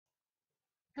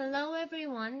Hello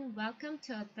everyone, welcome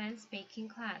to Advanced Baking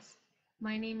class.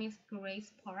 My name is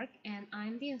Grace Park and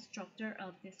I'm the instructor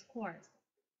of this course.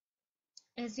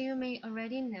 As you may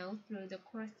already know through the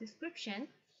course description,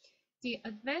 the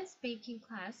Advanced Baking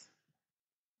class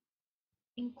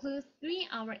includes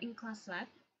 3-hour in-class lab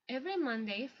every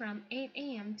Monday from 8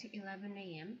 a.m. to 11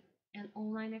 a.m. and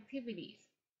online activities.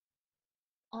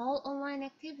 All online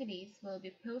activities will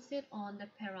be posted on the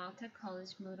Peralta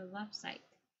College Moodle website.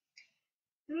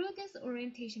 Through this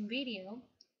orientation video,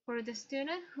 for the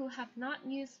students who have not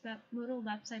used the Moodle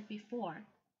website before,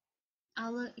 I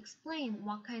will explain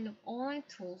what kind of online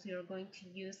tools you're going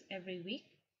to use every week,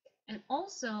 and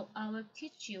also I will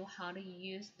teach you how to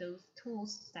use those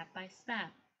tools step by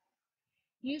step.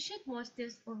 You should watch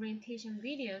this orientation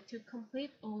video to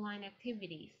complete online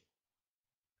activities.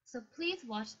 So please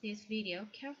watch this video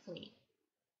carefully.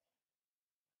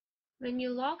 When you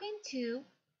log into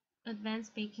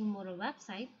Advanced Baking Moodle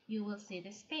website, you will see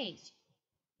this page.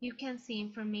 You can see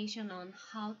information on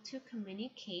how to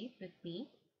communicate with me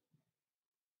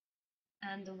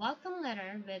and the welcome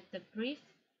letter with the brief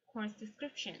course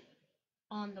description.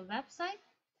 On the website,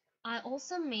 I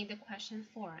also made a question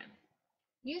forum.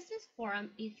 Use this forum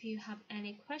if you have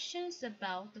any questions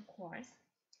about the course,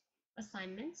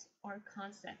 assignments, or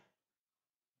concept.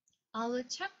 I will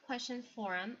check question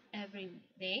forum every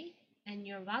day and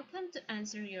you're welcome to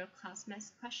answer your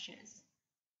classmates' questions.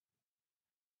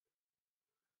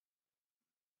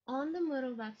 On the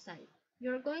Moodle website,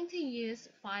 you're going to use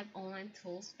 5 online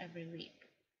tools every week.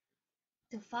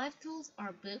 The 5 tools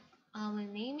are book, I will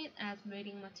name it as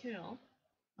reading material,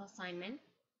 assignment,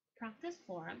 practice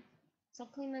forum,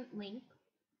 supplement link,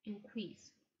 and quiz.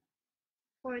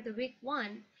 For the week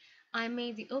 1, I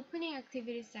made the opening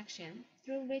activity section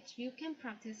through which you can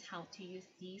practice how to use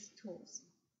these tools.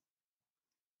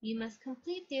 You must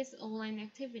complete these online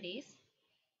activities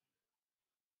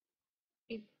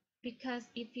because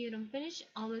if you don't finish,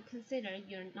 I will consider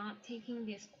you're not taking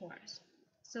this course.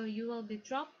 So you will be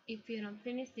dropped if you don't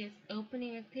finish these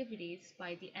opening activities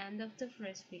by the end of the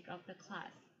first week of the class.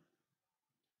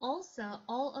 Also,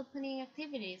 all opening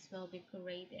activities will be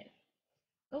graded.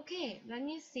 Okay, when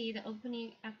you see the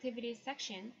opening activities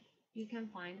section, you can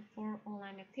find 4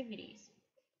 online activities: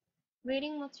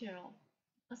 reading material,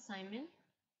 assignment,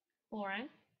 forum,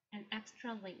 and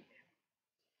extra link.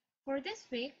 For this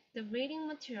week, the reading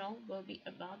material will be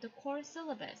about the core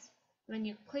syllabus. When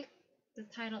you click the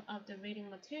title of the reading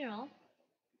material,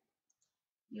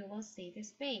 you will see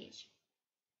this page.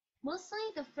 Mostly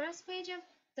the first page of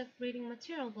the reading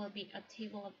material will be a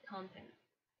table of content.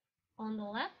 On the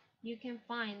left, you can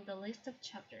find the list of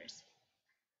chapters.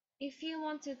 If you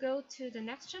want to go to the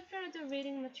next chapter of the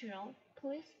reading material,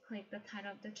 please click the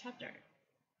title of the chapter.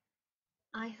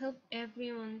 I hope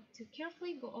everyone to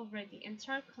carefully go over the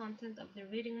entire content of the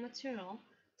reading material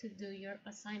to do your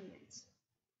assignments.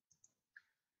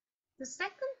 The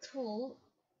second tool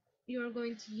you are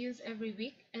going to use every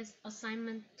week is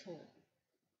assignment tool.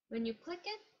 When you click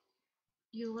it,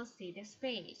 you will see this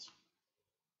page.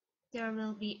 There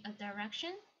will be a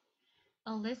direction,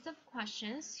 a list of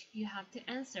questions you have to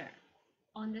answer.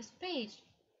 On this page,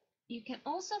 you can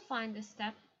also find the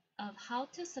step of how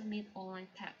to submit online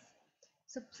text.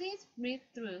 So please read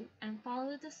through and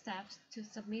follow the steps to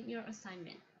submit your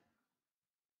assignment.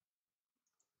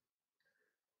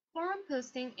 Forum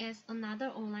posting is another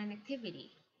online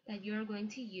activity that you're going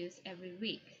to use every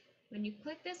week. When you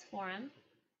click this forum,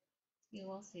 you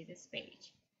will see this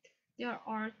page. There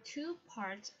are 2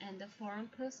 parts in the forum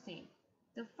posting.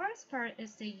 The first part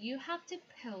is that you have to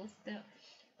post the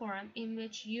forum in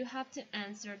which you have to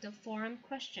answer the forum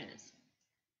questions.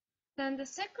 Then the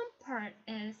second part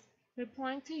is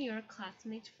replying to your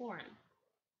classmates' forum.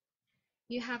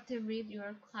 You have to read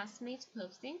your classmates'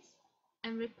 postings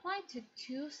and reply to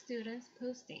 2 students'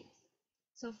 postings.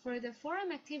 So for the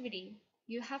forum activity,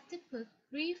 you have to put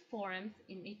 3 forums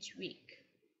in each week.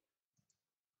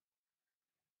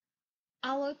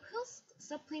 I will post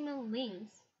supplement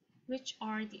links, which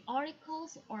are the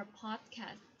articles or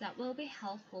podcasts that will be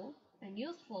helpful and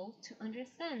useful to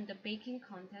understand the baking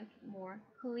content more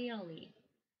clearly.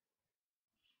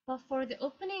 But for the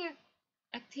opening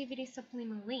activity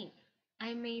supplement link,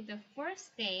 I made the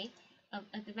first day of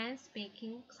Advanced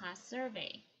Baking class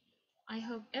survey. I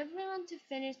hope everyone to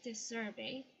finish this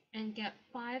survey and get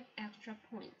 5 extra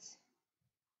points.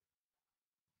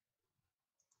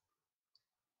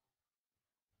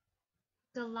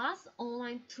 The last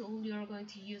online tool you're going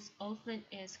to use often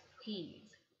is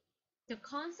quiz. The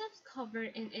concepts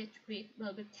covered in each week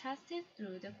will be tested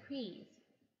through the quiz.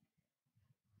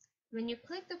 When you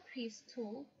click the quiz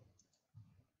tool,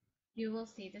 you will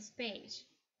see this page.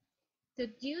 The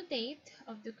due date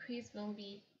of the quiz will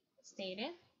be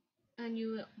stated, and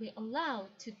you will be allowed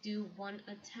to do one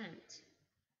attempt.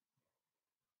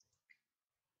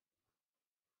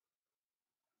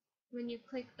 When you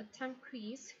click Attempt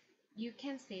Quiz, you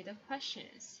can see the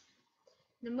questions.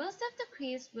 The most of the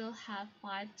quiz will have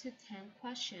 5 to 10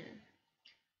 questions.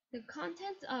 The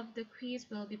content of the quiz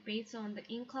will be based on the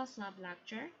in-class lab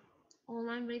lecture,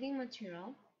 online reading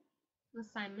material,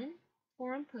 assignment,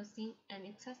 forum posting, and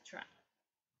etc.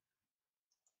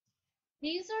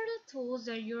 These are the tools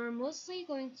that you're mostly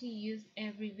going to use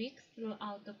every week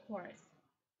throughout the course.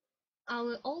 I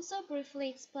will also briefly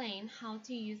explain how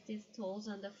to use these tools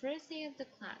on the first day of the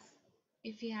class.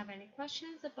 If you have any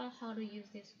questions about how to use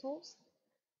these tools,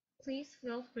 please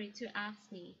feel free to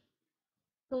ask me.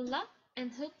 Good luck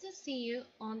and hope to see you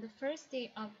on the first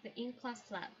day of the in-class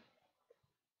lab.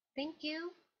 Thank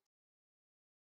you.